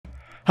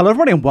Hello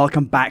everybody and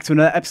welcome back to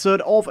another episode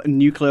of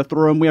Nuclear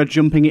Throne. We are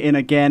jumping in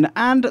again,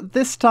 and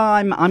this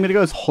time I'm gonna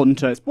go as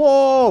Hunter.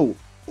 Whoa!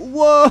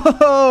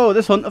 Whoa!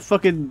 This Hunter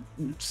fucking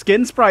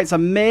skin sprite's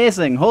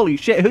amazing. Holy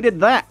shit, who did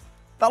that?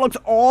 That looks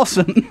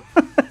awesome.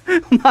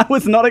 I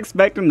was not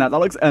expecting that. That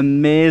looks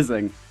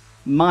amazing.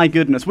 My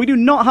goodness. We do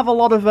not have a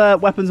lot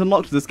of weapons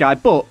unlocked with this guy,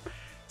 but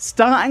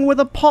starting with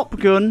a pop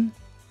gun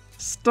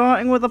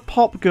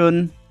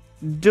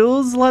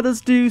does let us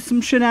do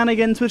some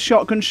shenanigans with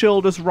shotgun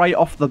shoulders right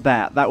off the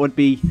bat. That would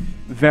be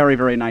very,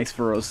 very nice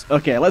for us.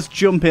 Okay, let's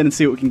jump in and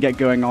see what we can get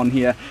going on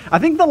here. I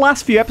think the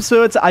last few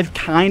episodes I've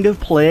kind of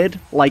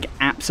played like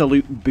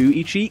absolute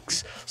booty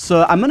cheeks,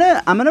 so I'm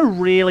gonna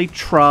really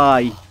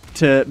try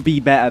to be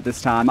better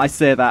this time. I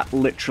say that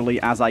literally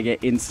as I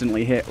get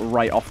instantly hit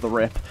right off the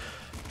rip.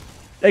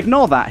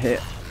 Ignore that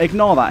hit.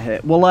 Ignore that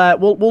hit.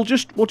 We'll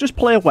just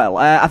play well.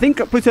 I think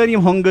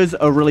Plutonium Hunger's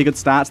a really good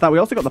start to that. We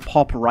also got the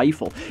pop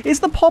rifle.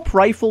 Is the pop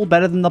rifle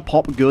better than the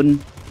pop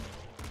gun?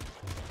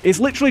 It's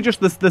literally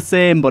just the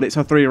same, but it's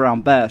a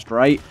 3-round burst,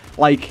 right?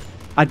 Like,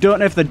 I don't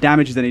know if the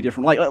damage is any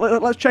different. Like,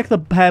 let's check the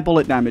per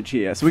bullet damage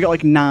here. So we got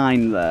like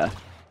 9 there.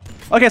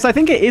 Okay, so I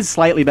think it is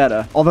slightly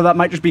better, although that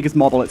might just be because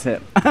more bullets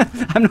hit.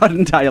 I'm not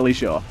entirely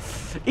sure.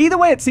 Either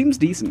way, it seems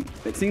decent.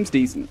 It seems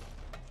decent.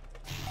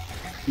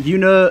 You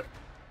know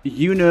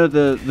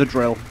the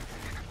drill.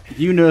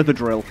 You know the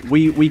drill.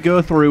 We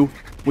go through,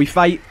 we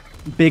fight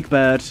Big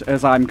Bird,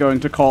 as I'm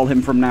going to call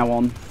him from now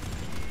on.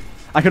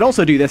 I could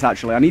also do this,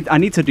 actually. I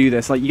need to do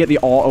this. Like, you get the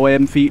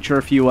auto-aim feature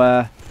if you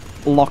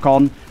lock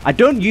on. I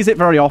don't use it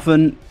very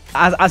often.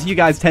 As you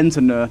guys tend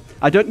to know,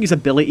 I don't use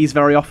abilities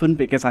very often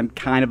because I'm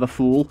kind of a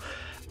fool.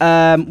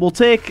 We'll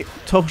take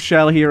Tough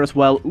Shell here as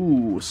well.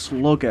 Ooh,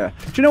 Slugger.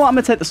 Do you know what? I'm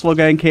going to take the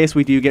Slugger in case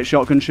we do get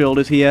shotgun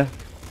shoulders here.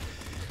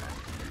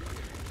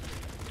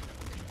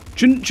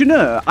 Do you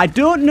know, I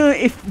don't know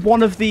if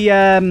one of the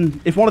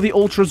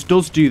ultras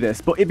does do this,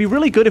 but it'd be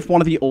really good if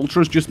one of the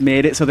ultras just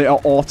made it so that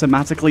it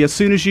automatically,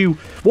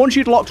 once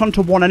you'd locked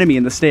onto one enemy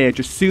in the stage,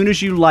 as soon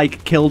as you,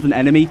 like, killed an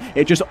enemy,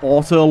 it just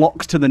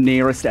auto-locks to the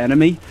nearest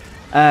enemy.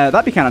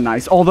 That'd be kind of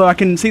nice, although I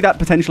can see that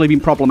potentially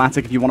being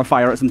problematic if you want to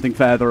fire at something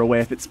further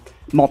away, if it's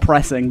more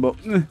pressing, but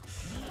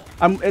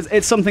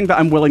it's something that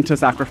I'm willing to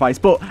sacrifice.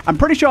 But I'm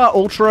pretty sure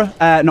our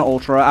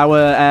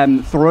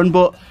Throne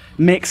Butt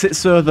makes it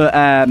so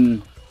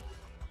that,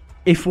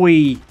 if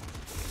we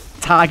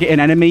target an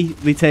enemy,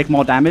 they take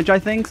more damage, I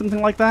think.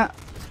 Something like that.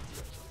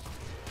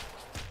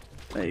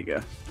 There you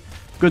go.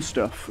 Good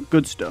stuff.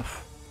 Good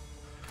stuff.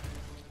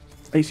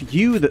 It's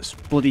you that's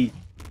bloody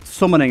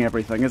summoning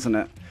everything, isn't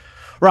it?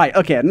 Right,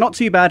 okay. Not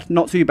too bad.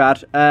 Not too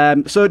bad.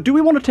 So do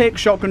we want to take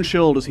shotgun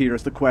shoulders here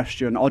is the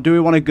question. Or do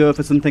we want to go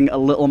for something a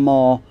little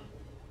more,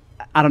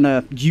 I don't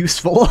know,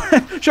 useful?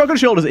 Shotgun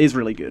shoulders is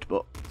really good,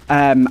 but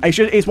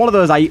it's one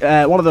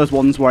of those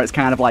ones where it's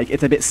kind of like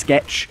it's a bit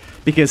sketch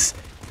because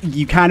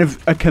you kind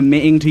of are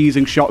committing to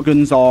using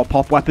shotguns or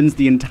pop weapons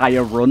the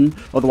entire run.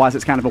 Otherwise,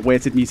 it's kind of a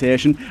weighted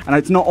mutation, and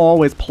it's not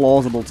always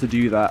plausible to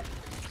do that.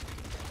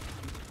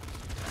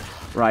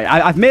 Right,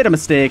 I've made a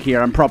mistake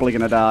here. I'm probably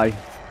gonna die.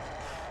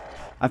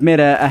 I've made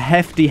a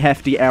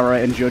hefty error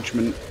in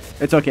judgment.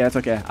 It's okay. It's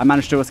okay. I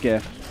managed to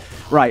escape.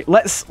 Right,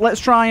 let's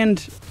try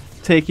and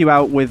take you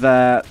out with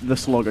the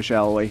Slugger,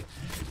 shall we?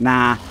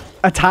 Nah.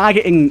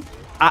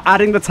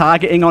 Adding the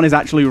targeting on is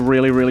actually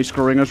really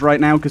screwing us right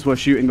now because we're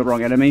shooting the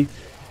wrong enemy.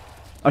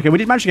 Okay, we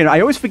did manage to get it. I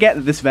always forget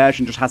that this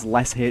version just has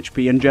less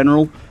HP in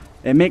general.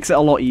 It makes it a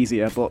lot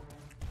easier, but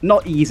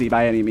not easy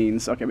by any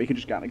means. Okay, we can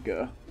just kind of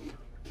go.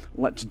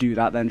 Let's do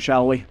that then,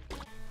 shall we?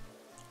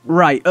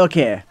 Right,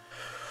 okay.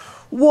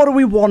 What do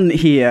we want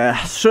here?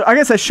 So, I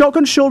guess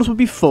shotgun shoulders would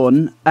be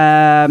fun.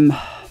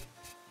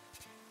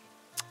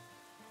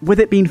 With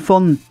it being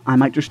fun, I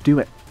might just do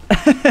it.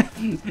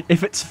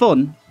 If it's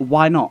fun,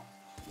 why not?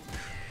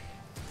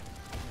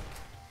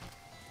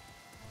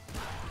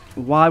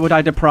 Why would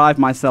I deprive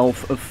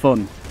myself of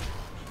fun?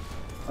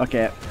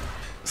 Okay.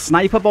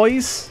 Sniper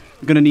boys,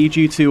 I'm gonna need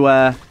you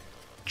to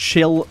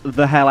chill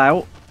the hell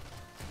out.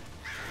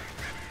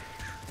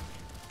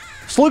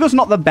 Slugger's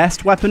not the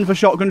best weapon for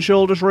shotgun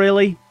shoulders,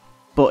 really,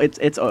 but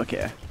it's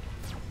okay.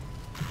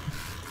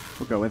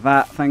 We'll go with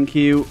that, thank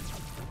you.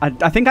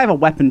 I think I have a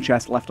weapon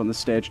chest left on the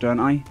stage, don't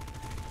I?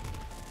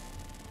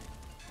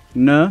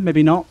 No,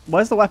 maybe not.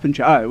 Where's the weapon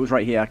chest? Oh, it was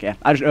right here. Okay.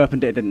 I just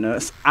opened it, didn't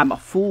notice. I'm a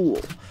fool.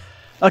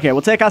 Okay,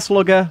 we'll take our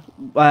Slugger.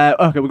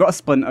 Okay, we've got a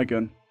Splinter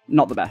gun.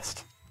 Not the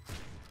best.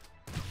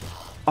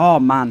 Oh,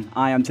 man.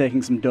 I am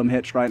taking some dumb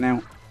hits right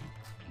now.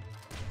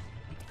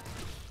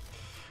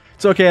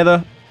 It's okay,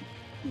 though.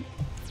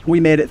 We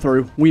made it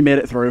through. We made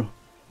it through.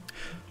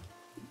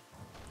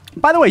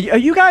 By the way, are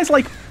you guys,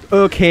 like,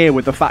 okay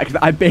with the fact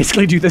that I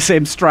basically do the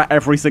same strat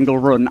every single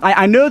run?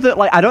 I know that,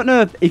 like, I don't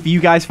know if you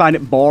guys find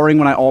it boring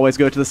when I always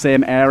go to the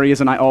same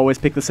areas and I always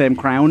pick the same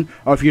crown,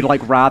 or if you'd,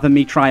 like, rather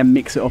me try and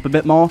mix it up a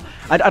bit more.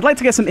 I'd like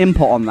to get some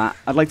input on that.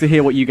 I'd like to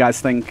hear what you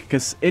guys think,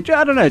 because, I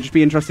don't know, it'd just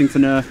be interesting to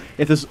know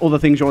if there's other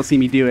things you want to see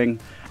me doing.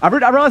 I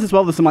realize as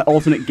well there's some, like,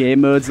 alternate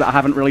game modes that I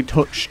haven't really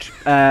touched.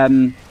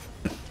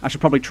 I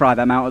should probably try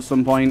them out at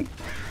some point.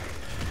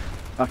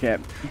 Okay,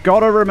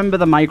 gotta remember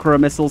the micro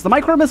missiles. The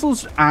micro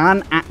missiles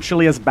aren't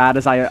actually as bad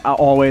as I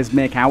always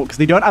make out, because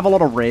they don't have a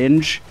lot of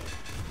range.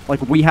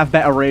 Like, we have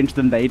better range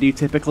than they do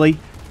typically.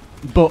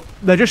 But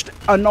they're just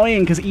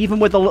annoying, because even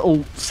with the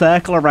little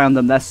circle around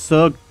them, they're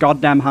so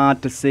goddamn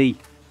hard to see.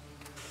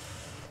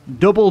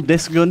 Double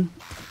disc gun.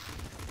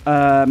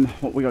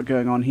 What we got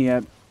going on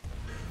here?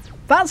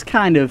 That's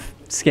kind of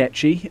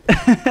sketchy.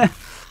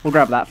 We'll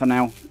grab that for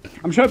now.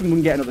 I'm sure we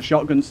can get another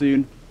shotgun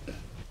soon.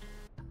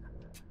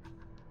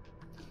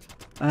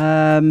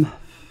 I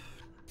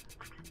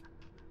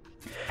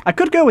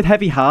could go with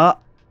heavy heart.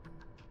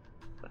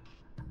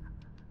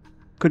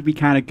 Could be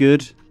kind of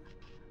good.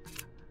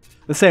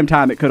 At the same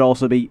time, it could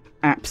also be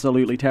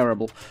absolutely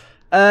terrible.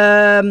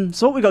 So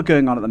what we got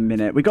going on at the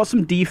minute? We got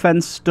some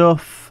defense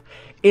stuff.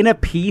 Inner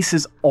Peace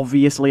is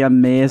obviously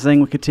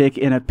amazing. We could take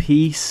Inner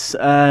Peace.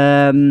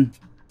 A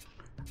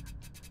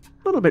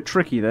little bit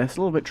tricky, this.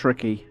 A little bit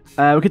tricky.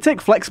 We could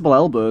take Flexible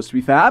Elbows, to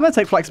be fair. I'm going to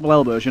take Flexible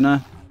Elbows, you know.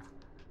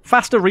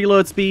 Faster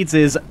reload speeds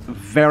is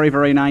very,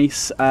 very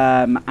nice.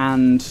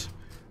 And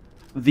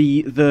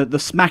the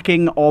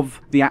smacking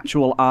of the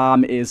actual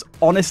arm is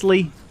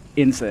honestly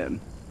insane.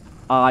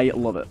 I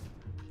love it.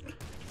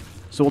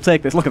 So we'll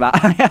take this. Look at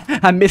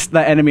that. I missed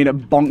that enemy and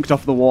it bonked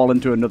off the wall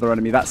into another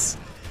enemy. That's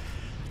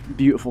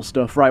beautiful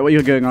stuff. Right, what are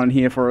you going on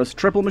here for us?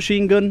 Triple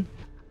machine gun.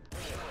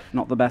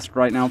 Not the best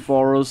right now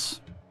for us.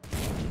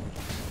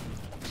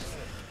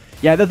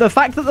 Yeah, the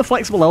fact that the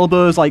flexible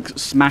elbows, like,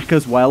 smack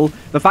as well.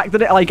 The fact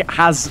that it, like,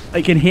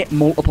 it can hit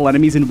multiple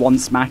enemies in one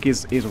smack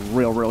is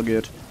real, real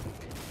good.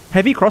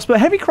 Heavy crossbow.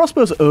 Heavy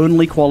crossbow's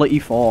only quality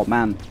 4,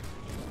 man.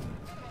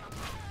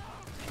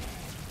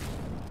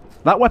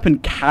 That weapon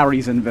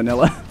carries in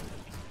vanilla.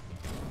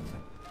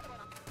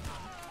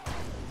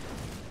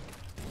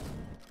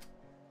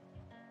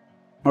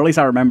 Or at least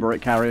I remember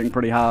it carrying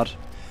pretty hard.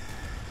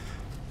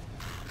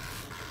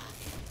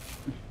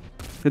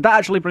 Did that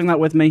actually bring that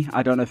with me?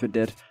 I don't know if it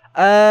did.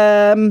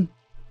 Go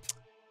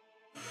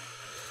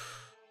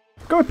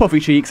with Puffy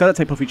Cheeks. I don't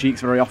take Puffy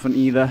Cheeks very often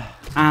either.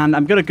 And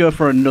I'm going to go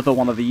for another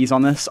one of these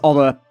on this.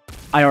 Although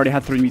I already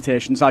had 3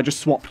 mutations. So I just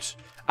swapped.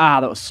 Ah,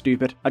 that was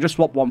stupid. I just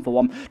swapped 1 for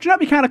 1. Do you know that'd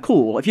be kind of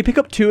cool? If you pick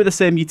up 2 of the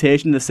same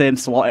mutation in the same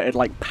slot, it'd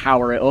like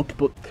power it up.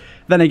 But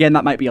then again,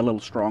 that might be a little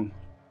strong.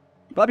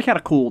 But that'd be kind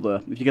of cool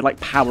though, if you could like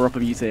power up a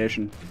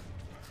mutation.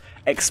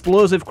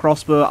 Explosive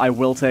crossbow, I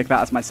will take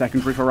that as my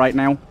secondary for right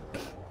now.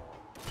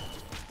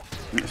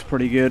 It's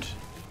pretty good.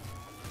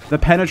 The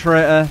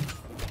penetrator.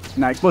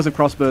 No, explosive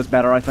crossbow is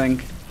better, I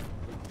think.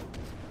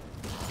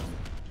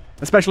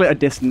 Especially at a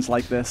distance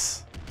like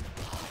this.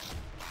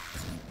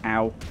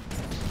 Ow.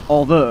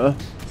 Although,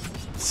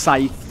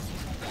 scythe.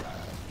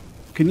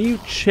 Can you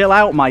chill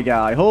out, my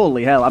guy?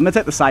 Holy hell. I'm going to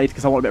take the scythe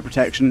because I want a bit of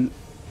protection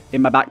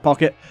in my back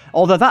pocket.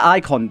 Although that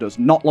icon does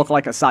not look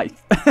like a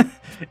scythe.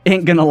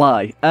 Ain't gonna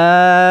lie.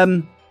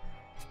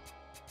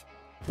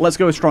 Let's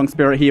go with strong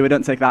spirit here. We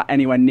don't take that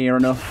anywhere near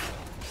enough.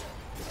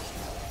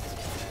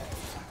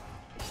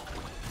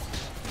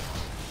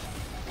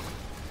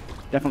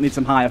 Definitely need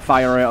some higher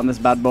fire rate on this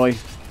bad boy.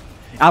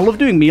 I love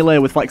doing melee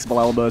with flexible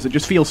elbows. It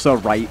just feels so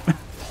right.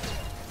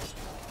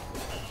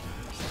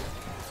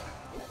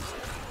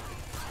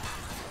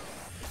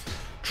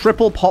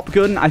 Triple pop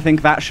gun. I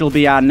think that shall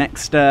be our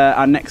next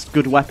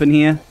good weapon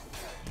here.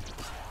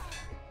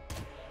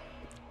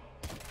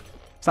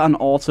 Is that an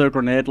auto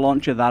grenade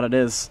launcher? That it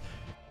is.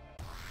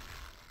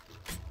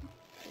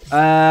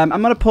 I'm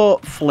gonna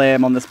put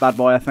flame on this bad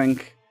boy. I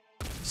think.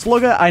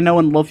 Slugger, I know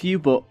and love you,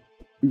 but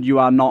you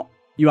are not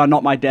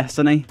my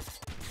destiny.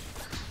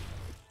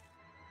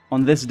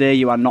 On this day,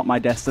 you are not my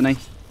destiny.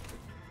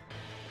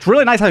 It's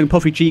really nice having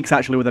puffy cheeks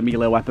actually with a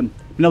melee weapon.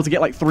 Being able to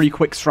get like 3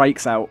 quick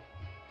strikes out.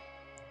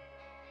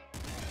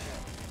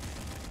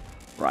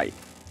 Right.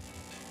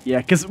 Yeah,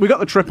 because we got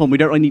the triple and we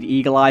don't really need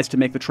eagle eyes to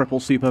make the triple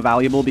super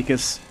valuable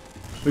because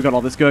we've got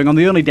all this going on.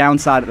 The only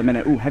downside at the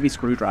minute... Ooh, heavy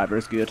screwdriver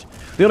is good.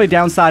 The only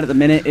downside at the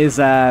minute is,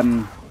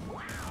 of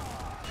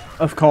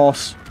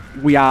course,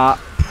 we are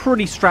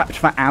pretty strapped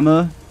for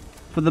ammo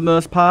for the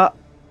most part.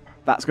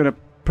 That's going to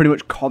pretty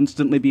much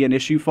constantly be an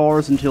issue for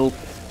us until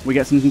we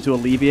get something to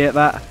alleviate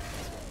that.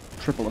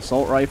 Triple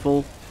assault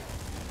rifle.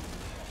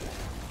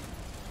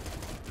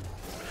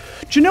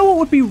 Do you know what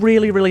would be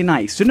really, really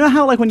nice? Do you know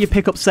how, like, when you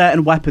pick up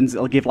certain weapons,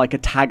 it'll give, like, a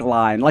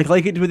tagline? Like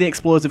it did with the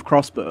explosive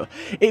crossbow.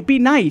 It'd be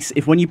nice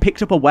if when you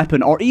picked up a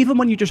weapon, or even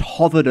when you just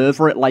hovered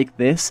over it like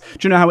this,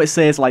 do you know how it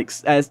says, like,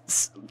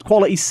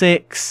 quality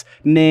 6,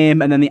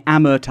 name, and then the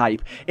ammo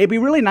type? It'd be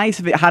really nice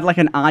if it had, like,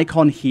 an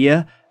icon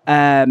here,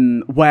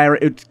 where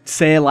it would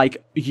say,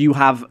 like, you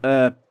have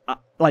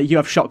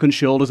shotgun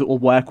shoulders that will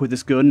work with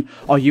this gun,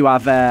 or you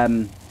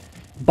have,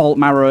 bolt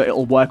marrow,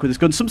 it'll work with this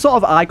gun. Some sort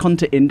of icon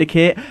to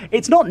indicate.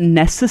 It's not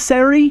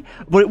necessary,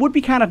 but it would be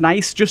kind of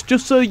nice, just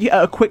so you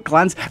get a quick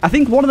glance. I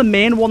think one of the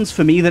main ones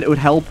for me that it would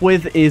help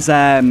with is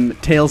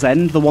Tail's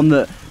End, the one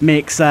that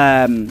makes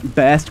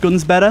burst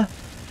guns better.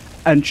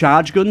 and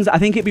charge guns. I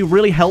think it'd be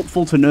really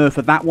helpful to know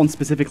for that one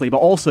specifically, but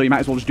also you might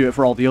as well just do it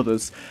for all the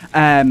others,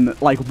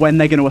 like when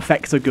they're going to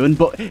affect a gun.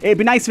 But it'd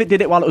be nice if it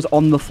did it while it was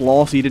on the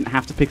floor so you didn't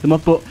have to pick them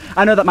up, but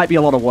I know that might be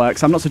a lot of work,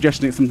 so I'm not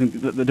suggesting it's something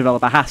that the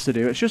developer has to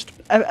do. It's just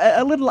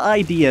a little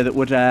idea that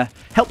would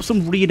help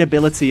some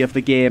readability of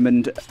the game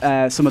and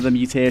some of the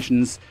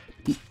mutations.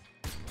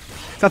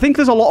 So I think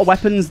there's a lot of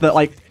weapons that,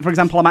 like, for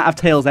example, I might have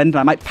Tail's End and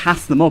I might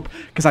pass them up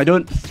because I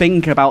don't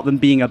think about them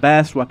being a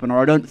burst weapon, or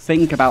I don't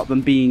think about them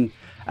being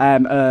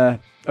a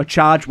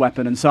charge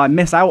weapon, and so I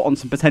miss out on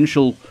some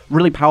potential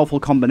really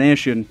powerful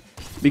combination.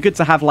 It'd be good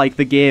to have, like,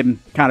 the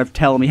game kind of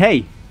tell me,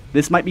 hey,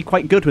 this might be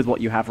quite good with what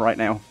you have right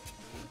now.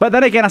 But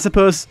then again, I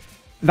suppose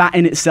that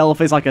in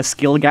itself is like a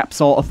skill gap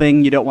sort of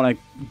thing. You don't want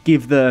to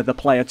give the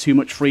player too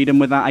much freedom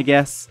with that, I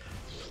guess.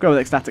 Go with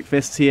Ecstatic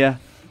Fists here.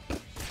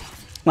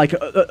 Like,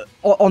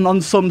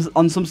 on some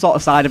sort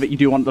of side of it, you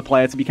do want the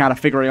player to be kind of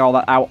figuring all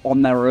that out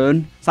on their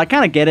own. So I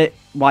kind of get it,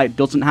 why it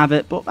doesn't have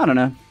it, but I don't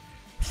know.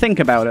 Think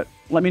about it.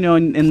 Let me know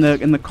in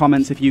the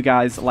comments if you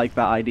guys like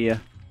that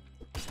idea.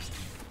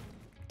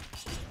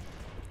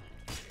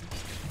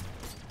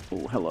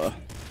 Oh, hello.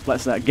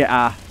 Let's get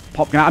our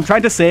pop gun. I'm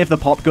trying to save the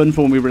pop gun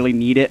for when we really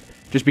need it,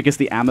 just because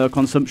the ammo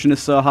consumption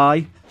is so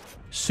high.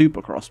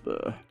 Super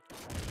crossbow.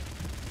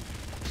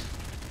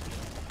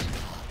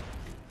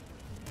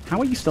 How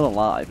are you still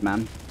alive,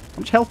 man? How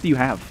much health do you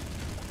have?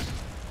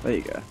 There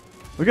you go.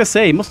 I was gonna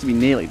say, he must have been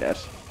nearly dead.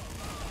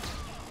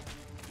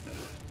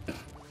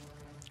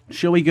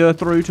 Shall we go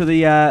through to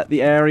the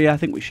area? I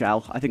think we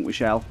shall. I think we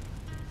shall.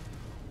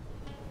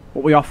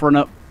 What are we offering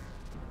up?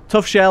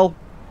 Tough Shell,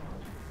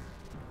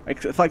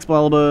 Flexible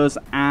Elbows,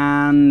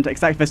 and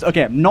Ecstatic Fist.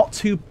 Okay, I'm not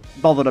too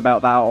bothered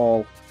about that at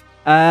all.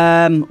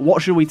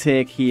 What should we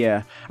take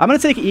here? I'm gonna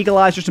take Eagle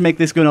Eyes just to make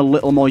this gun a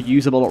little more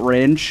usable at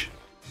range.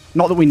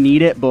 Not that we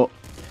need it, but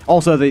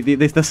also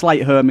the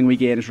slight homing we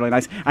gain is really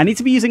nice. I need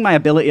to be using my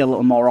ability a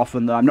little more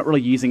often, though. I'm not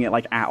really using it,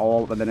 like, at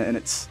all at the minute, and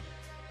it's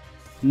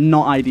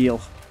not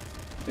ideal.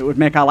 It would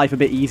make our life a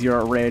bit easier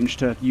at range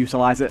to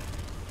utilize it.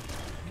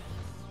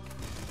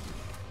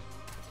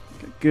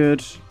 Okay,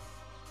 good.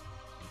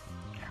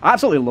 I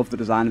absolutely love the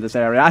design of this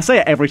area. I say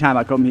it every time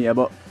I come here,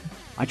 but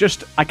I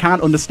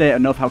can't understate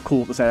enough how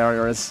cool this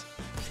area is.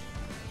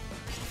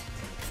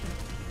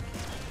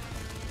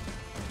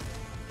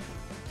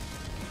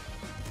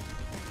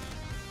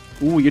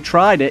 Ooh, you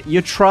tried it.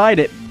 You tried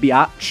it,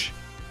 biatch.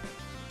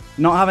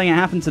 Not having it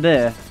happen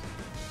today.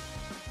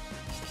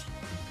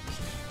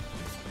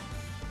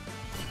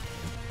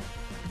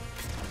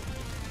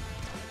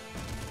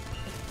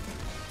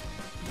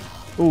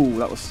 Ooh,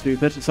 that was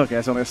stupid. It's okay,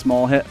 it's only a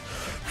small hit.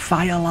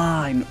 Fire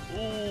line.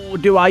 Ooh,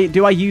 do I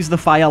use the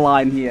fire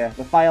line here?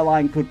 The fire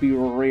line could be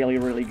really,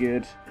 really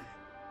good.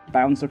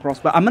 Bounce across,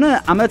 but I'm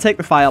gonna take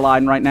the fire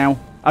line right now.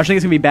 I think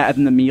it's gonna be better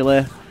than the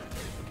melee.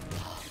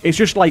 It's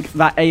just like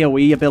that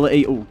AoE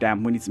ability. Oh,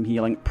 damn, we need some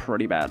healing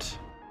pretty bad.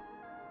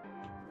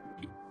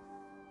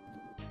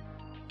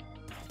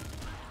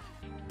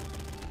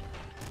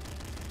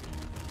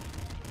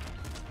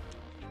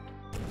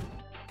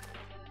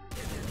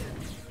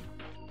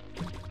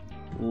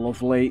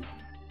 Lovely.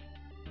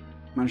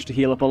 Managed to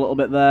heal up a little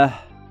bit there.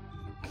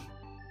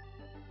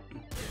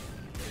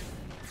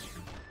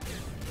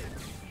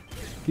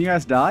 Can you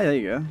guys die? There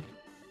you go.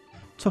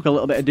 Took a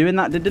little bit of doing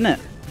that, didn't it?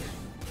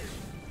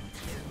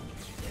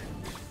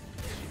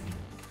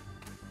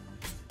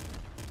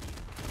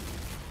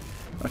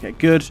 Okay,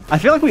 good. I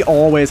feel like we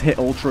always hit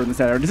Ultra in this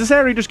area. Does this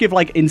area just give,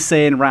 like,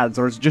 insane rads,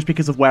 or is it just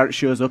because of where it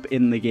shows up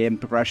in the game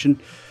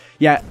progression?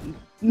 Yeah,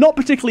 not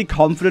particularly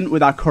confident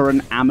with our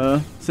current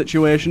ammo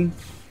situation,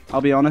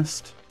 I'll be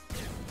honest.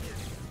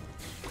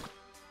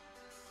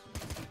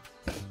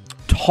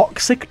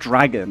 Toxic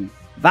Dragon.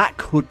 That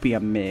could be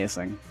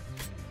amazing.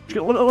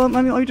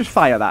 Let me just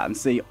fire that and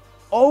see.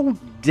 Oh,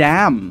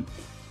 damn.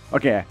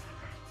 Okay.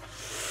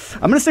 I'm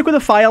going to stick with the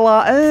fire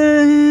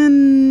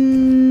line.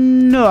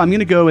 No, I'm going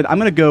to go with it.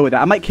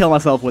 I might kill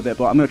myself with it,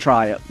 but I'm going to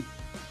try it.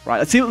 Right,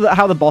 let's see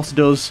how the boss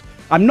does.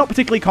 I'm not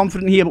particularly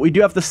confident here, but we do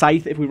have the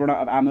scythe if we run out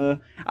of ammo.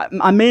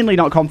 I'm mainly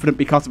not confident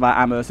because of our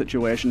ammo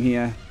situation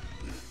here.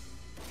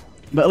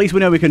 But at least we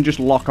know we can just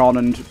lock on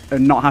and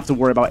not have to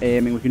worry about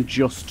aiming. We can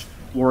just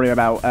worry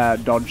about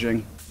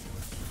dodging.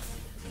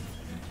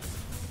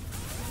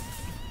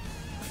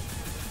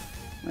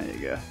 There you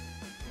go.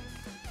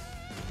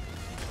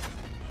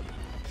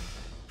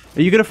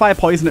 Are you going to fire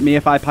poison at me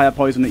if I fire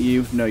poison at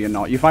you? No, you're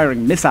not. You're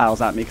firing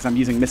missiles at me because I'm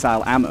using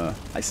missile ammo.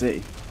 I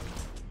see.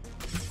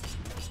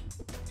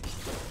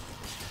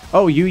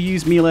 Oh, you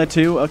use melee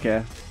too?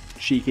 Okay.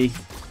 Cheeky.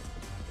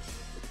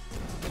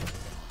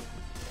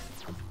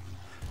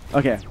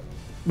 Okay.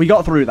 We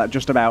got through that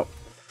just about.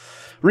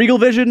 Regal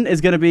Vision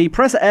is going to be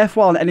press F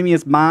while an enemy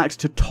is marked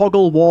to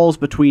toggle walls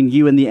between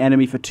you and the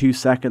enemy for 2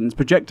 seconds.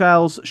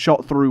 Projectiles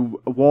shot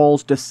through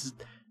walls,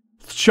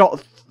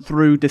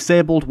 through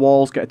disabled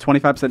walls get a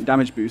 25%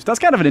 damage boost. That's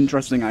kind of an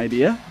interesting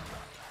idea.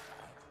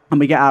 And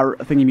we get our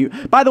thingy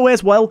mute. By the way,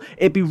 as well,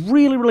 it'd be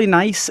really, really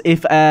nice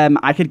if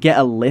I could get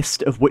a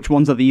list of which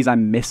ones of these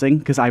I'm missing,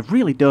 because I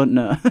really don't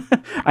know.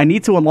 I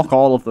need to unlock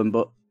all of them,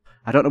 but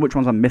I don't know which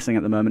ones I'm missing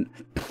at the moment.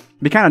 It'd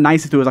be kind of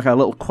nice if there was like a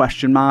little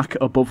question mark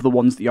above the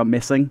ones that you're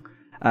missing,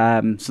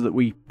 so that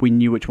we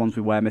knew which ones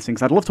we were missing,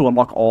 because I'd love to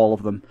unlock all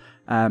of them.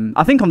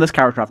 I think on this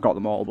character I've got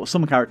them all, but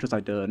some characters I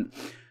don't.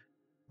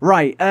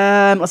 Right,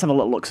 let's have a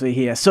little look-see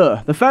here.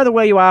 So, the further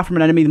away you are from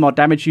an enemy, the more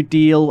damage you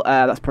deal.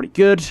 That's pretty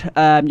good.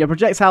 Your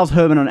projectiles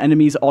home on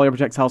enemies, all your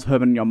projectiles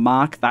home on your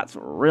mark. That's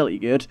really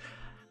good.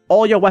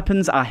 All your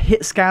weapons are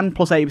hit scan,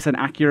 plus 80%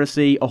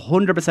 accuracy,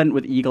 100%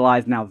 with eagle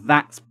eyes. Now,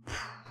 that's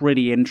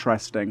pretty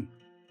interesting.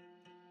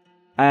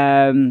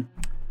 Nah,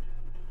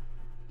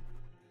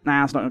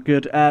 that's not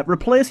good.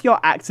 Replace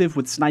your active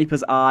with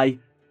sniper's eye.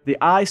 The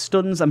eye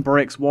stuns and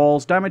breaks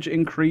walls. Damage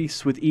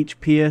increase with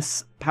each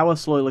pierce. Power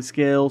slowly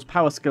scales.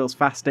 Power scales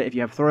faster if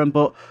you have thrown,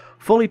 but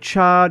fully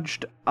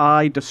charged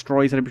eye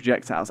destroys any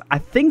projectiles. I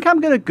think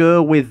I'm going to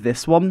go with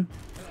this one.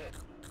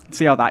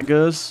 See how that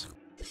goes.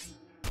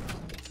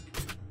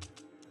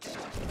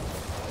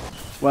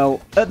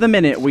 Well, at the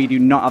minute, we do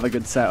not have a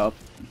good setup.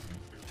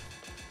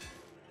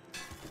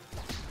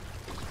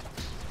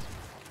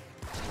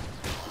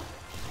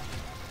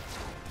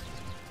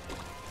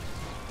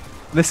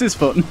 This is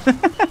fun.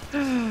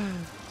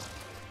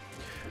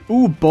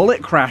 Ooh,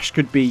 bullet crash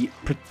could be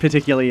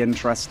particularly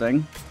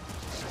interesting.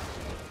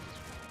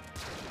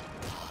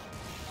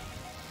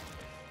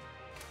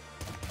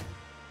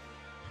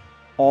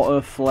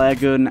 Auto flare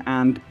gun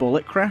and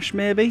bullet crash,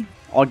 maybe?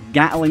 Or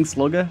Gatling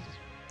slugger?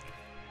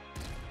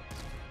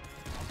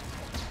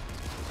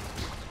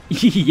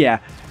 Yeah,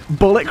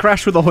 bullet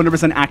crash with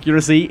 100%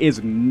 accuracy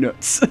is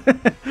nuts.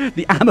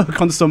 The ammo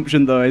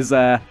consumption, though, is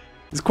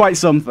quite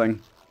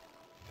something.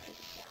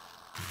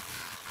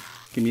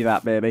 Give me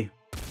that, baby.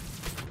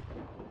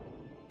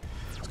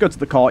 Let's go to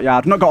the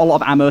courtyard. I've not got a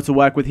lot of ammo to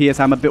work with here,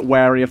 so I'm a bit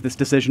wary of this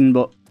decision,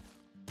 but...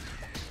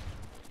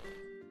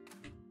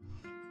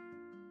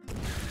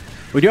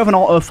 we do have an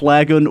auto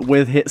flare gun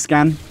with hit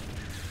scan,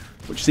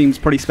 which seems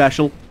pretty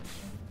special.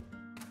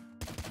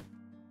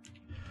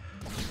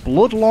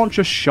 Blood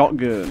launcher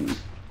shotgun.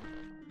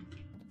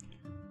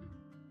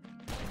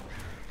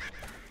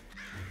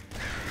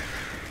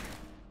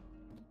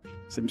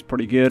 Seems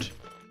pretty good.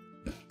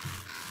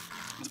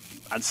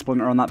 Add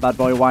Splinter on that bad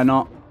boy, why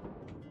not?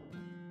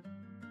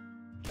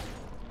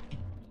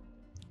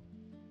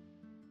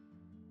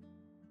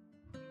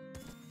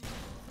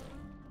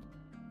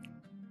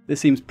 This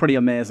seems pretty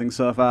amazing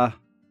so far.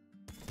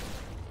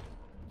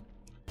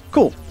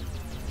 Cool.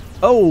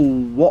 Oh,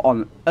 what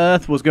on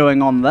earth was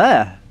going on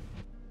there?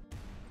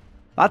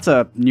 That's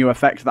a new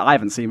effect that I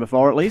haven't seen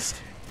before, at least.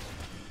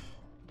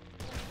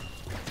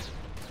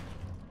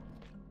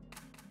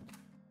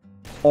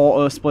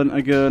 Auto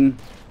Splinter gun.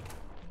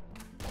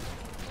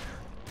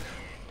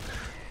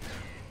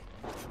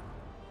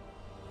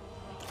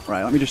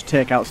 Right, let me just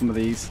take out some of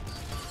these.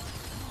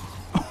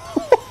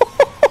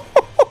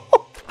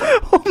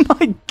 Oh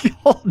my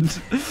god!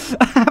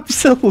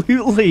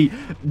 Absolutely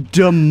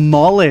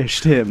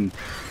demolished him.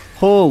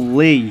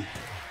 Holy.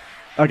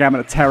 Okay, I'm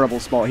in a terrible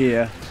spot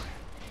here.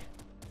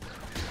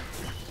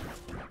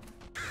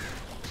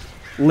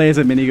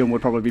 Laser minigun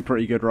would probably be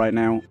pretty good right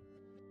now.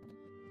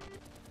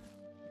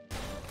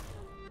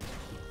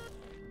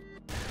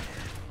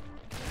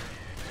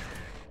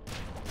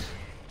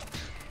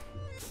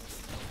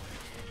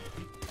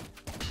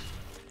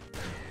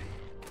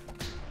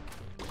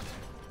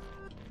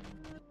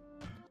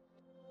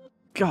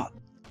 God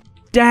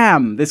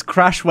damn, this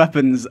crash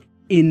weapon's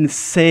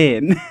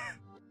insane.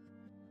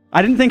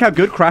 I didn't think how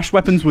good crash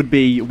weapons would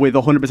be with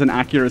 100%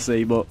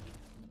 accuracy, but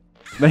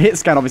the hit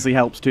scan obviously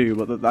helps too,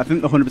 but I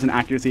think the 100%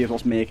 accuracy is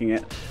what's making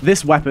it.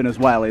 This weapon as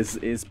well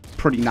is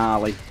pretty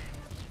gnarly.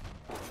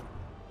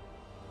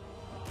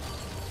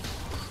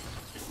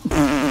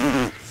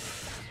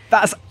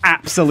 That's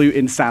absolute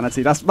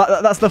insanity. That's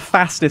the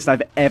fastest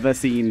I've ever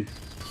seen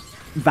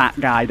that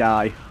guy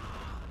die.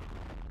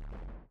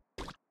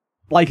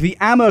 Like, the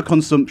ammo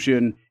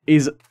consumption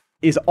is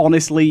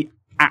honestly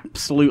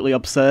absolutely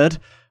absurd,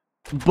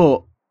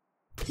 but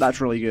that's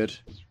really good.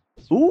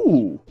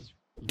 Ooh,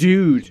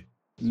 dude,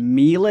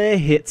 melee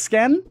hit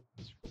scan?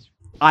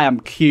 I am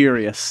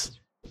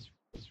curious.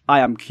 I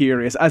am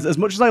curious. As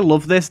much as I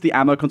love this, the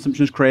ammo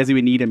consumption is crazy,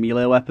 we need a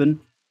melee weapon.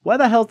 Where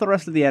the hell's the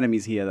rest of the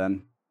enemies here,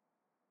 then?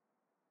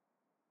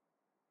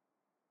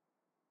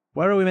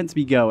 Where are we meant to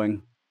be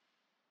going?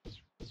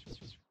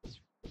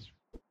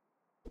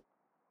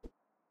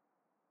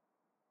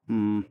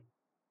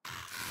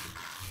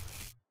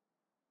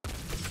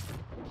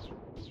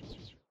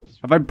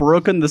 Have I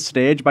broken the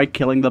stage by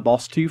killing the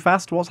boss too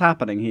fast? What's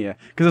happening here?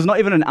 Because there's not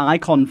even an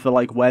icon for,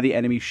 like, where the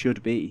enemy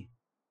should be.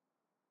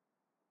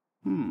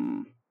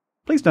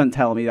 Please don't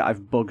tell me that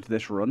I've bugged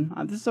this run.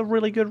 This is a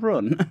really good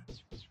run.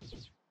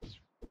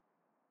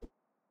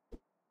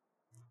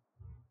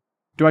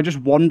 Do I just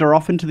wander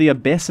off into the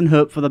abyss and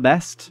hope for the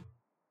best?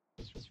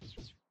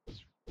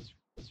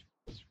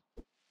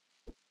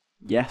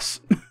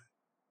 Yes.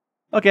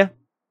 Okay.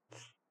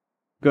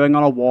 going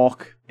on a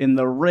walk in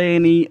the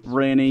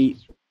rainy,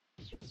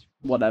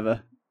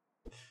 whatever.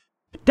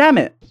 Damn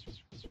it!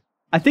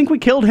 I think we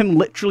killed him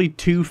literally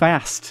too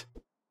fast.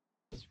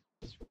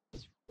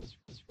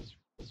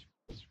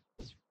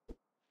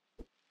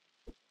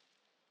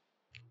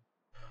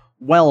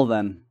 Well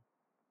then.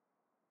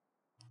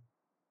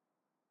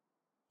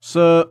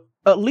 So,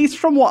 at least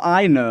from what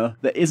I know,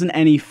 there isn't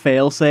any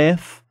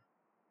failsafe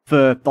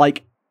for,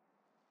 like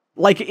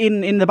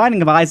in The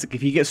Binding of Isaac,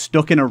 if you get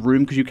stuck in a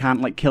room because you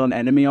can't, like, kill an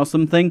enemy or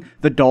something,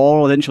 the door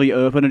will eventually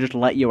open and just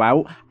let you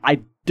out.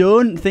 I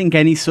don't think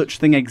any such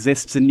thing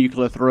exists in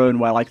Nuclear Throne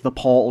where, like, the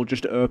portal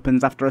just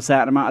opens after a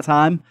certain amount of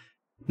time.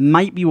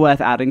 Might be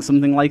worth adding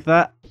something like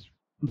that,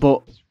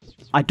 but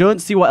I don't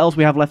see what else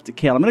we have left to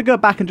kill. I'm going to go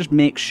back and just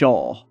make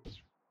sure.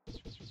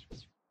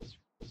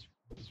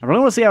 I really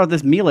want to see how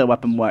this melee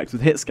weapon works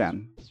with hit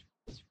scan.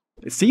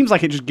 It seems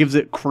like it just gives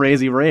it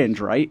crazy range,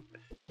 right?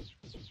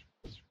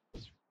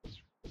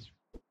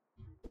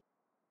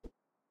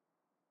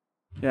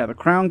 Yeah, the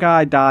crown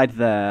guy died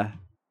there.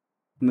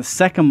 And the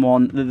second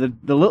one,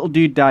 the little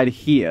dude died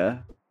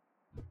here.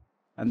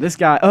 And this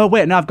guy... Oh,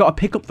 wait, now I've got to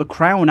pick up the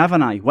crown,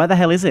 haven't I? Where the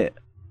hell is it?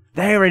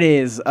 There it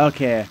is.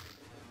 Okay.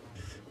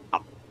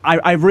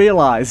 I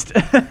realized.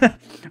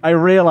 I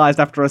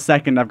realized after a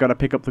second I've got to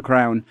pick up the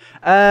crown.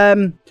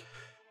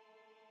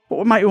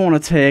 What might we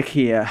want to take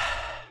here?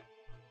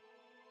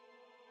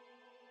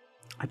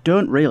 I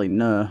don't really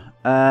know.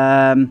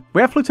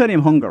 We have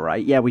plutonium hunger,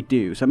 right? Yeah, we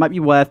do. So it might be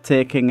worth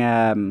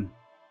taking...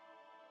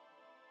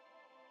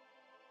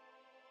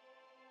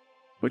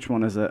 Which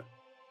one is it?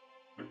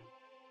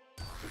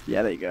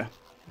 Yeah, there you go.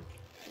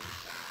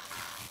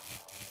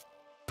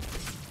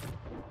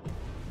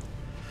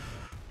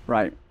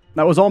 Right.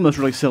 That was almost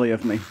really silly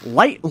of me.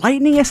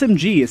 Lightning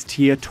SMG is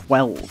tier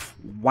 12.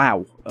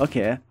 Wow.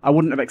 Okay. I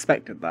wouldn't have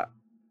expected that.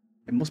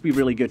 It must be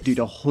really good. Dude,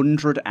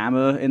 100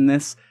 ammo in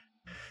this.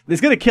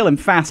 It's going to kill him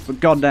fast, but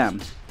goddamn.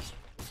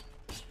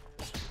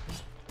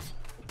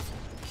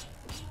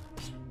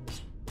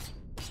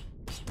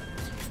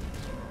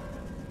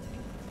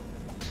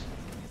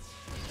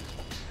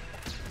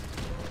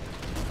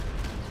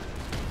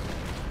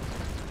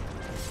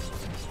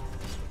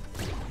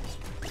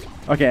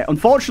 Okay,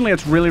 unfortunately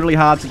it's really, really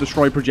hard to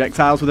destroy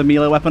projectiles with a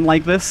melee weapon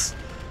like this.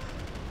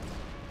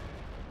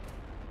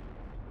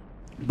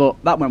 But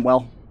that went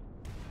well.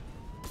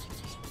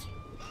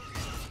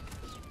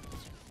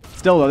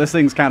 Still though, this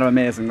thing's kind of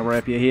amazing, the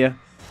rapier here.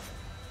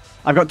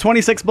 I've got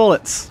 26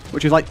 bullets,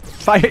 which is like,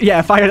 fire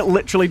it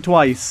literally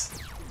twice.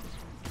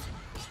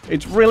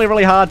 It's really,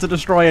 really hard to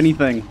destroy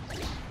anything.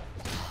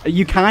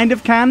 You kind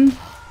of can,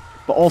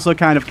 but also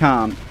kind of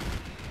can't.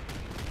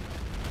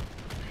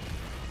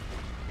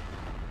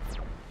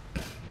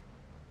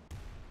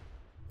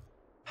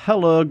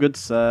 Hello, good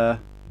sir.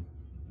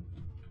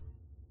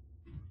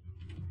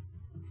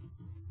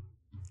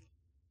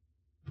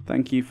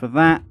 Thank you for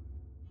that.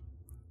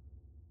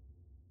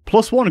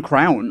 +1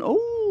 crown.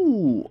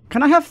 Ooh,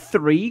 can I have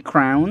 3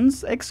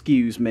 crowns?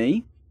 Excuse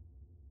me.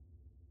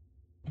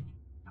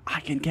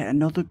 I can get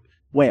another...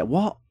 Wait,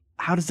 what?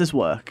 How does this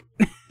work?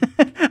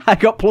 I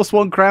got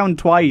 +1 crown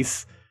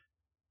twice.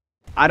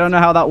 I don't know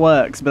how that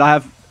works, but I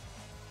have...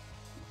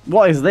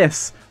 What is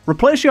this?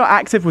 Replace your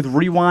active with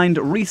rewind.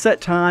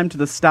 Reset time to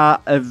the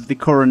start of the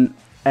current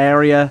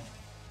area.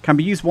 Can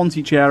be used once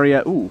each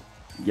area. Ooh,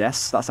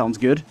 yes, that sounds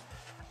good.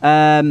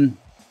 And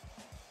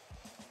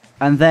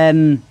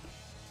then...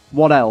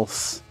 What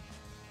else?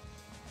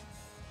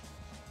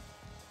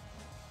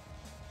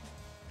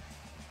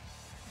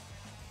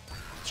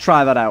 Let's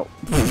try that out.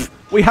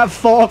 We have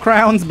 4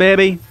 crowns,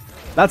 baby.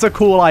 That's a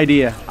cool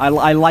idea. I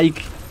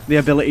like the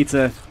ability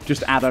to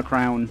just add a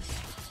crown.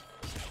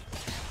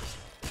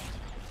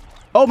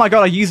 Oh my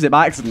god, I used it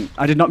by accident.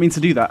 I did not mean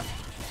to do that.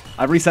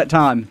 I reset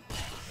time.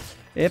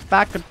 If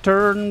I could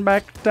turn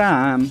back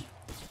time.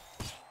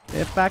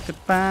 If I could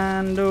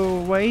find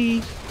a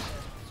way.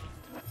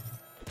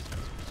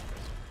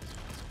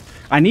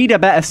 I need a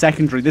better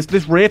secondary.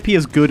 This rapier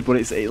is good, but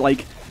it's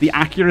like the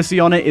accuracy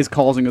on it is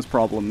causing us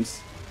problems.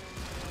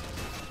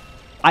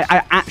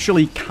 I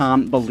actually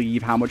can't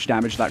believe how much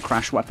damage that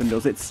crash weapon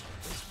does. It's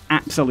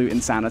absolute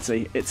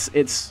insanity.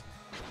 It's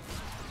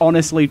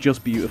honestly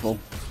just beautiful.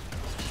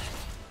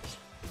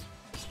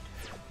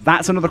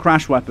 That's another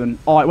crash weapon.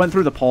 Oh, it went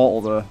through the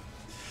portal though.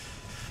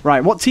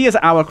 Right, what tier is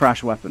our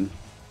crash weapon?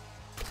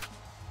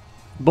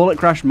 Bullet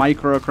crash,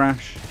 micro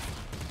crash.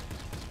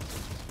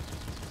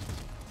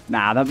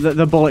 Nah,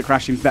 the bullet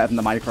crash seems better than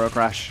the micro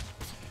crash.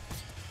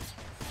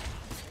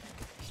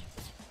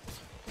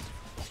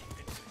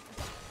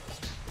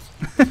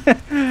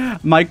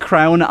 My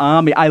crown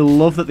army. I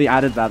love that they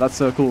added that. That's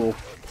so cool.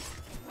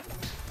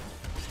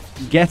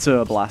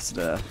 Ghetto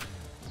blaster.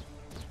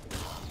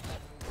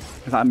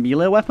 Is that a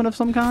melee weapon of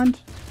some kind?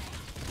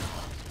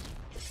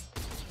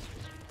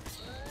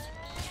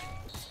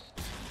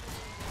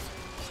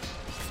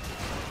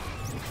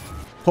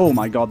 Oh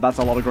my god, that's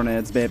a lot of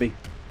grenades, baby.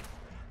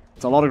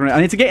 It's a lot of grenades.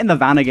 I need to get in the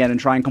van again and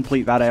try and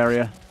complete that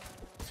area.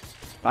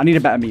 I need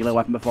a better melee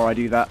weapon before I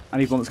do that. I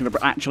need one that's going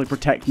to actually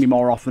protect me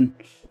more often.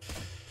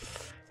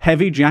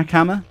 Heavy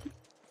jackhammer.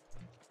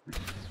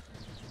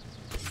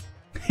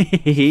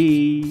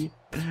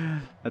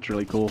 That's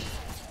really cool.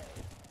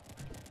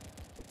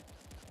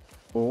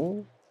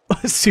 Oh.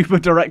 Super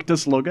Director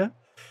Slugger.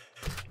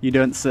 You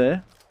don't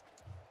say.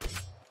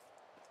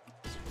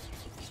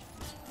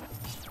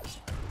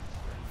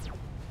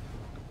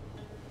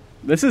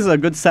 This is a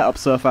good setup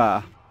so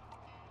far.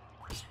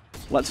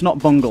 Let's not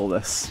bungle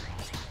this.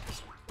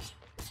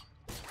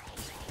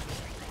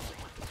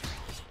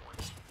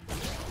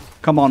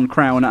 Come on,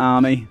 Crown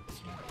Army.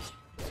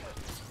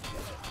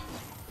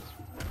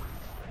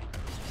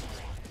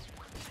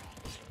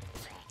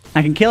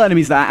 I can kill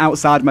enemies that are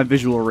outside my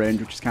visual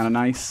range, which is kind of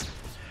nice.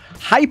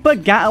 Hyper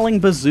Gatling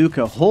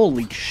Bazooka.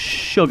 Holy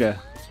sugar.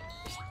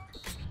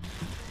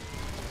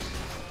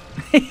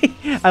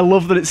 I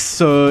love that it's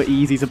so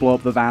easy to blow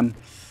up the van.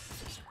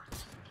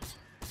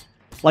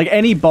 Like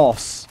any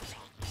boss,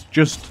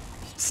 just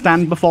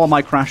stand before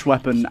my crash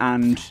weapon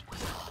and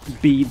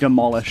be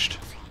demolished.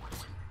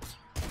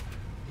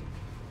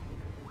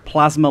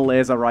 Plasma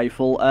laser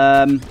rifle.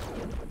 Why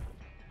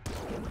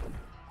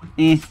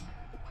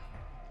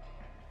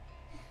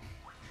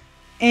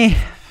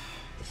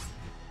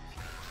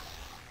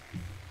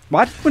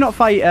did we not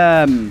fight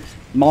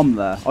Mom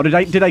there? Or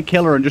did I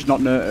kill her and just not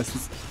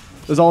notice?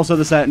 There's also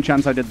the certain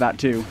chance I did that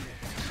too.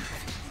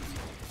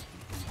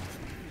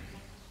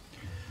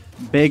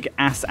 Big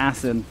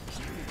assassin.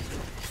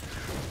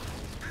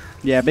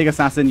 Yeah, big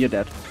assassin, you're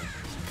dead.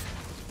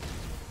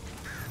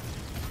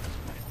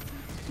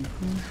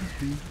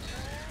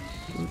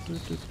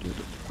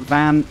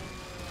 Van.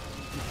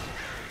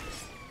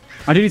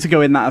 I do need to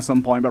go in that at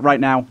some point, but right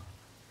now,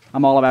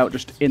 I'm all about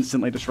just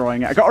instantly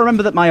destroying it. I got to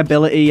remember that my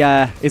ability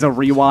is a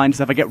rewind,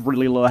 so if I get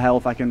really low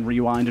health, I can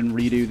rewind and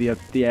redo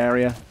the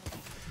area.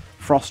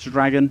 Frost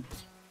Dragon.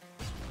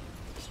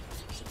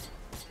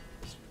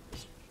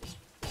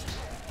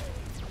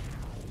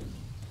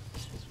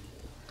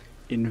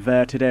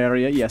 Inverted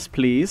area, yes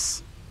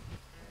please.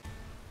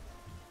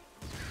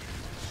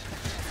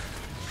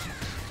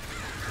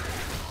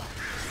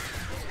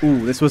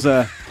 Ooh, this was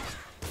a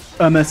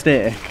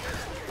mistake.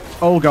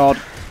 Oh god,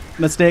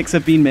 mistakes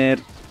have been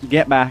made.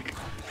 Get back.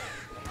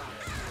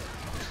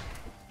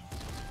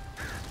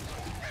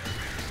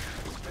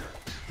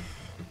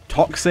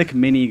 Toxic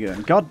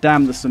minigun. God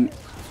damn, there's some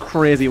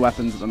crazy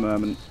weapons at the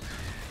moment.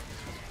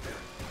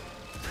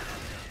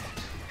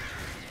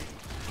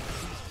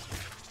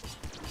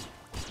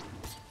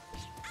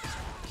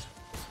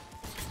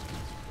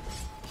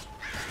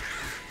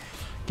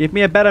 Give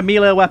me a better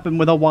melee weapon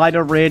with a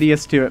wider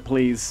radius to it,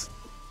 please.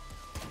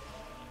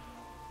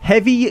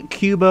 Heavy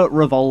Cuba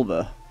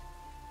Revolver.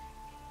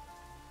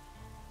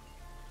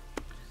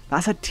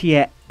 That's a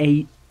tier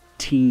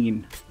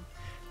 18.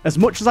 As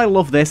much as I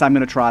love this, I'm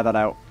going to try that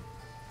out.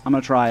 I'm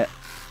going to try it.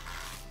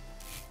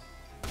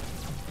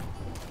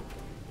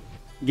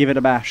 Give it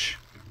a bash.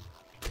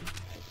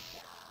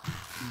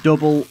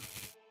 Double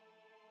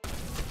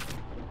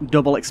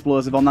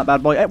explosive on that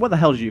bad boy. Hey, where the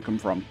hell did you come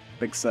from,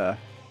 big sir?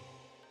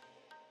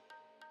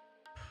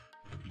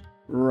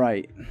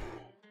 Right.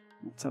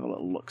 Let's have a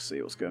little look,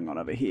 see what's going on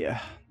over here.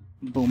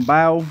 Boom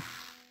bow.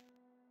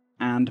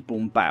 And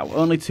boom bow.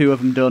 Only 2 of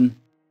them done.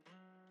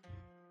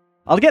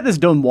 I'll get this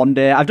done one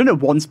day. I've done it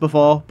once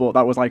before, but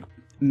that was like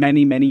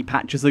many, many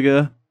patches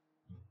ago.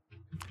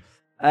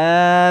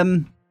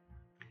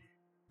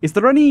 Is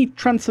there any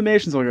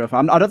transformations I'll go for?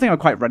 I don't think I'm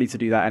quite ready to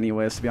do that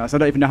anyways, to be honest. I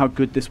don't even know how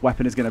good this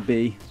weapon is going to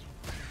be.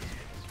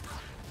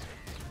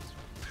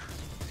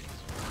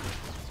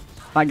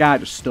 That guy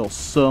just stole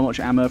so much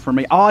ammo from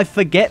me. Oh, I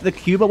forget the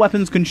Cuba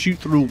weapons can shoot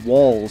through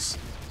walls.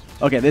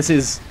 Okay, this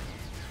is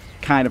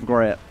kind of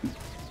great.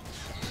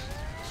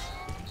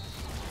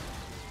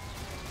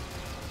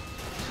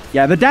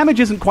 Yeah, the damage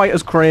isn't quite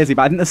as crazy,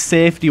 but I think the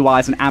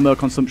safety-wise and ammo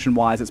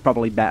consumption-wise, it's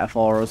probably better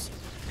for us.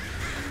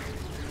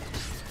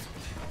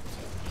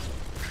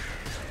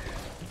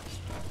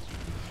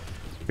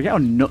 Forget how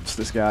nuts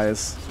this guy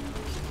is.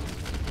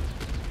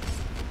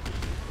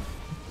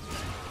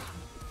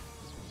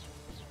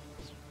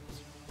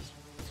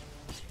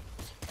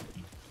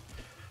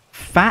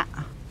 Fat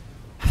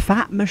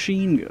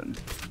machine gun.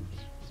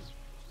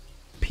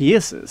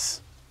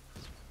 Pierces.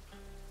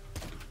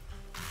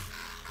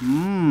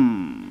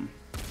 I'm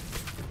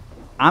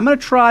going to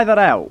try that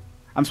out.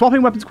 I'm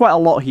swapping weapons quite a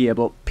lot here,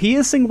 but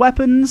piercing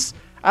weapons,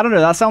 I don't know,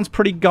 that sounds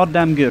pretty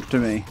goddamn good to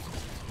me.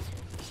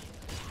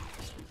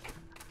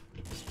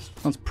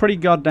 Sounds pretty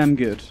goddamn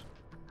good.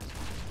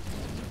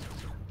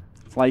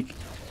 It's like,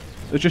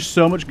 there's just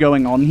so much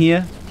going on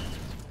here.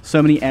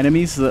 So many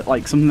enemies that,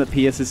 like, something that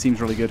pierces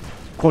seems really good.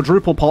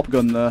 Quadruple pop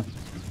gun, though.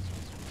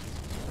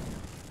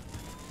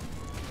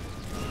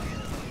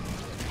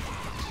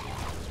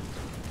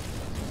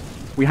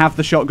 We have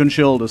the shotgun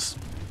shoulders.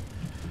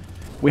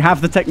 We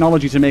have the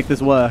technology to make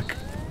this work.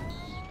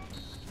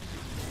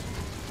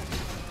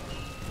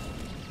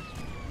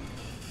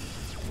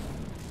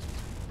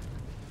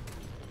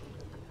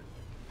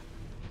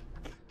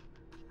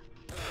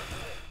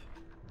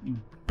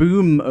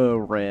 Boom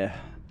array.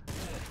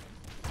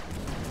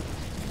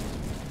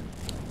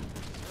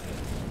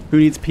 Who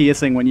needs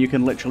piercing when you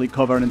can literally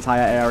cover an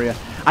entire area?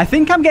 I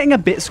think I'm getting a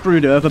bit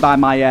screwed over by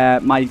my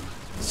my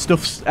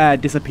stuff's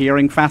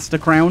disappearing faster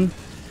crown.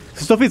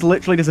 Stuff is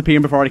literally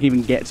disappearing before I can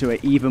even get to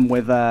it, even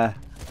with... I'm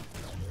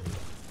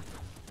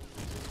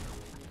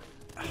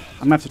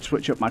going to have to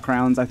switch up my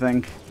crowns, I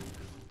think.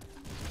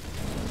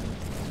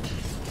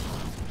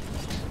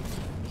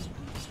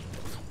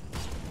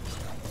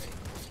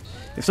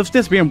 If stuff's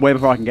disappearing way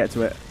before I can get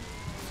to it.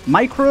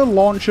 Micro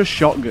launcher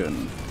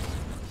shotgun.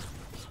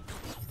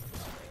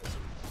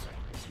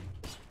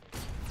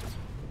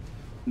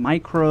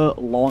 Micro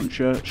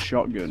launcher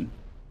shotgun.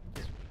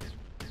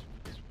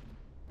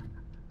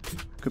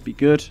 Could be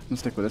good. I'll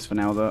stick with this for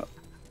now, though.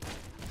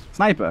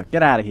 Sniper,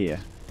 get out of here.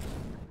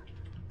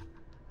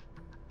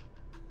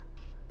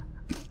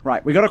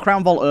 Right, we got a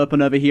crown vault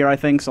open over here, I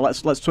think. So let's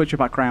switch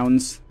up our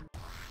crowns.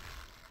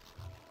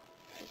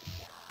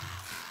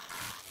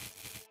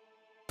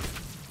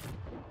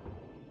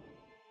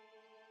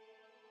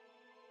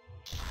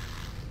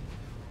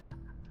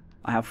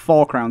 I have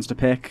 4 crowns to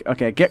pick.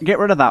 Okay, get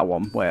rid of that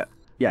one. Wait.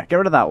 Yeah, get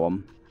rid of that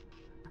one.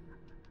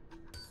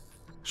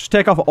 Just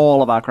take off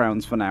all of our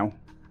crowns for now.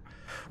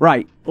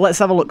 Right, let's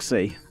have a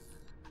look-see.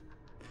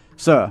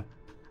 So,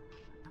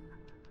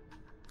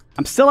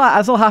 I'm still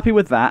happy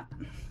with that.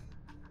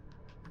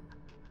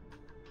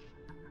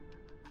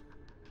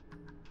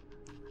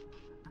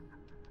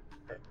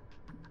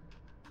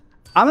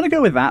 I'm going to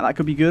go with that. That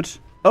could be good.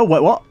 Oh,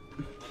 wait, what?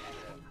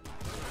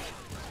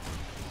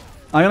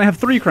 I only have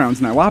 3 crowns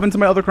now. What happened to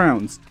my other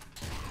crowns?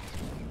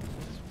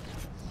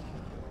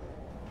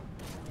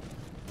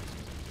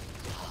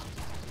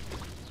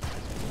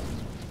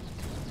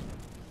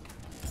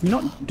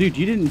 Dude,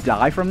 you didn't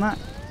die from that?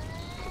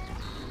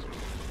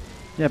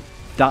 Yeah,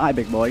 die,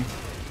 big boy.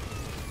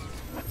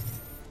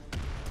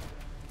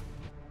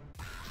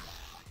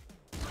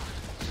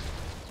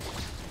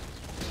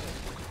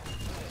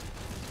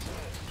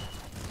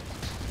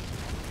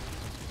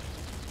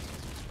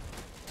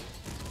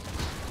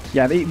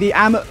 Yeah, the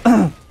ammo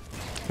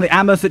the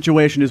ammo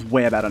situation is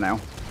way better now.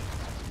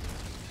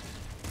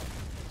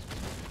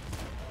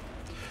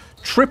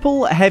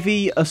 Triple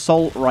heavy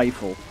assault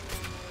rifle.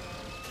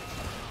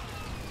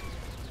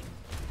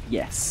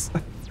 Yes.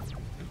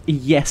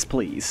 Yes,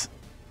 please.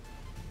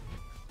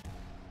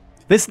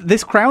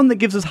 This crown that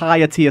gives us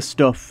higher tier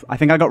stuff, I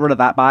think I got rid of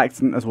that by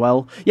accident as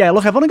well. Yeah,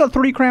 look, I've only got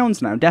 3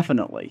 crowns now,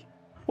 definitely.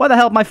 Where the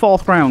hell did my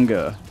 4th crown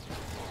go?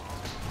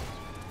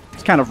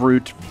 It's kind of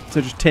rude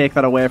to just take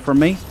that away from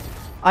me.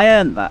 I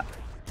earned that.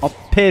 Or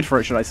paid for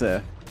it, should I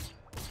say.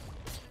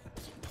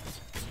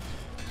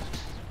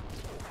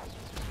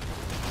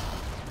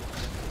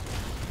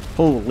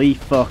 Holy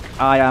fuck.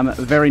 I am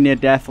very near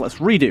death. Let's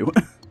redo.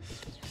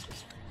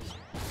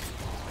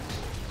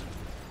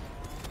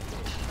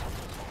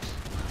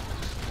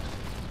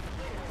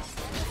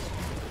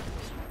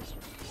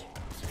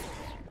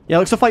 Yeah,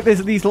 look, stuff like this,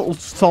 these little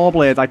saw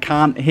blades I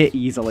can't hit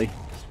easily.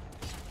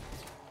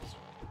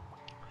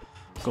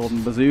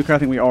 Golden bazooka, I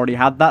think we already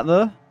had that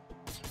though.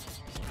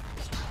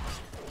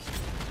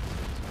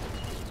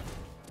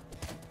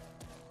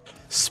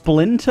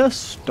 Splinter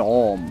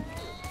Storm.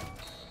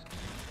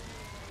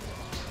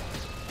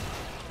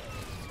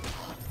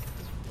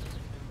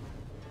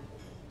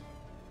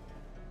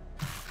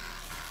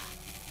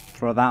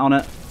 Throw that on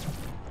it.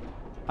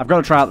 I've got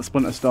to try out the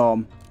Splinter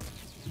Storm.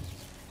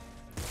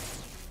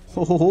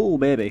 Oh,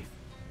 baby.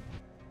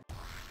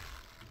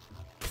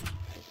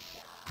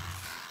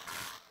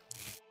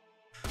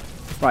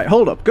 Right,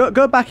 hold up.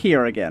 Go back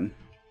here again.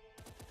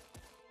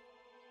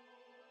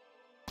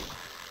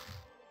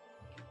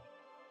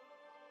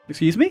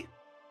 Excuse me?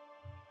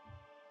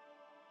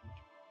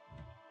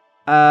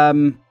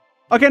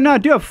 Okay, no, I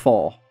do have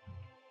 4.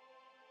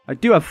 I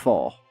do have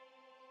 4.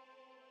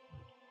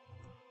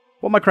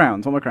 What are my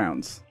crowns? What are my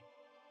crowns?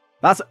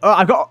 That's... Oh,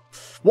 I've got...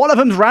 One of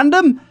them's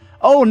random?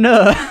 Oh,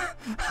 no.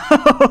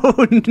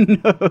 Oh,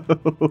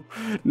 no.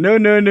 No,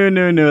 no, no,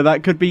 no, no.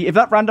 That could be... If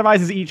that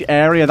randomizes each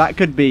area, that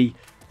could be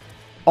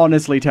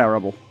honestly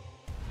terrible.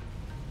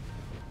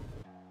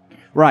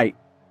 Right.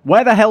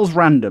 Where the hell's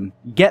random?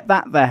 Get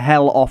that the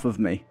hell off of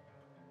me.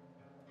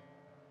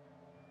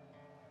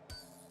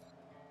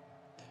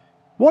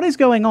 What is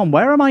going on?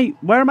 Where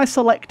are my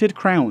selected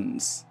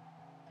crowns?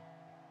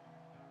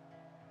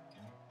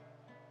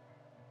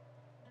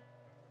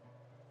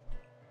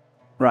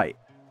 Right.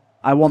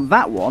 I want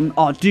that one.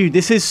 Oh, dude,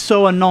 this is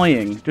so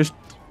annoying. Just...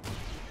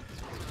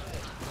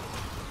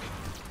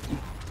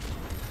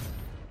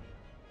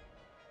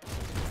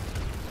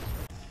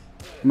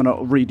 I'm going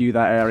to redo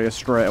that area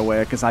straight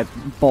away because I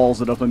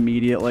balls it up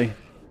immediately.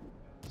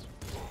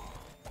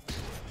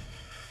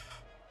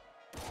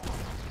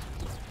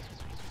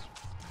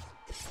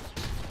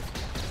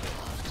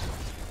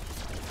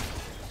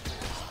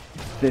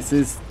 This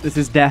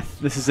is death.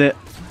 This is it.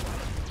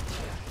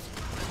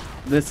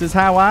 This is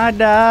how I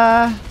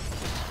die.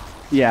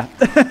 Yeah.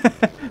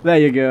 There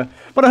you go.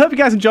 But I hope you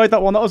guys enjoyed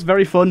that one. That was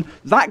very fun.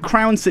 That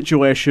crown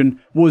situation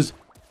was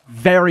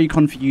very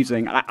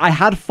confusing. I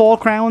had 4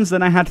 crowns,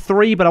 then I had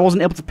 3, but I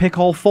wasn't able to pick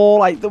all 4.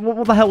 Like,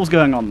 what the hell was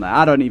going on there?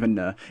 I don't even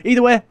know.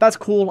 Either way, that's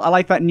cool. I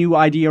like that new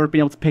idea of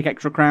being able to pick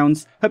extra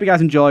crowns. Hope you guys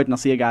enjoyed, and I'll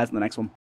see you guys in the next one.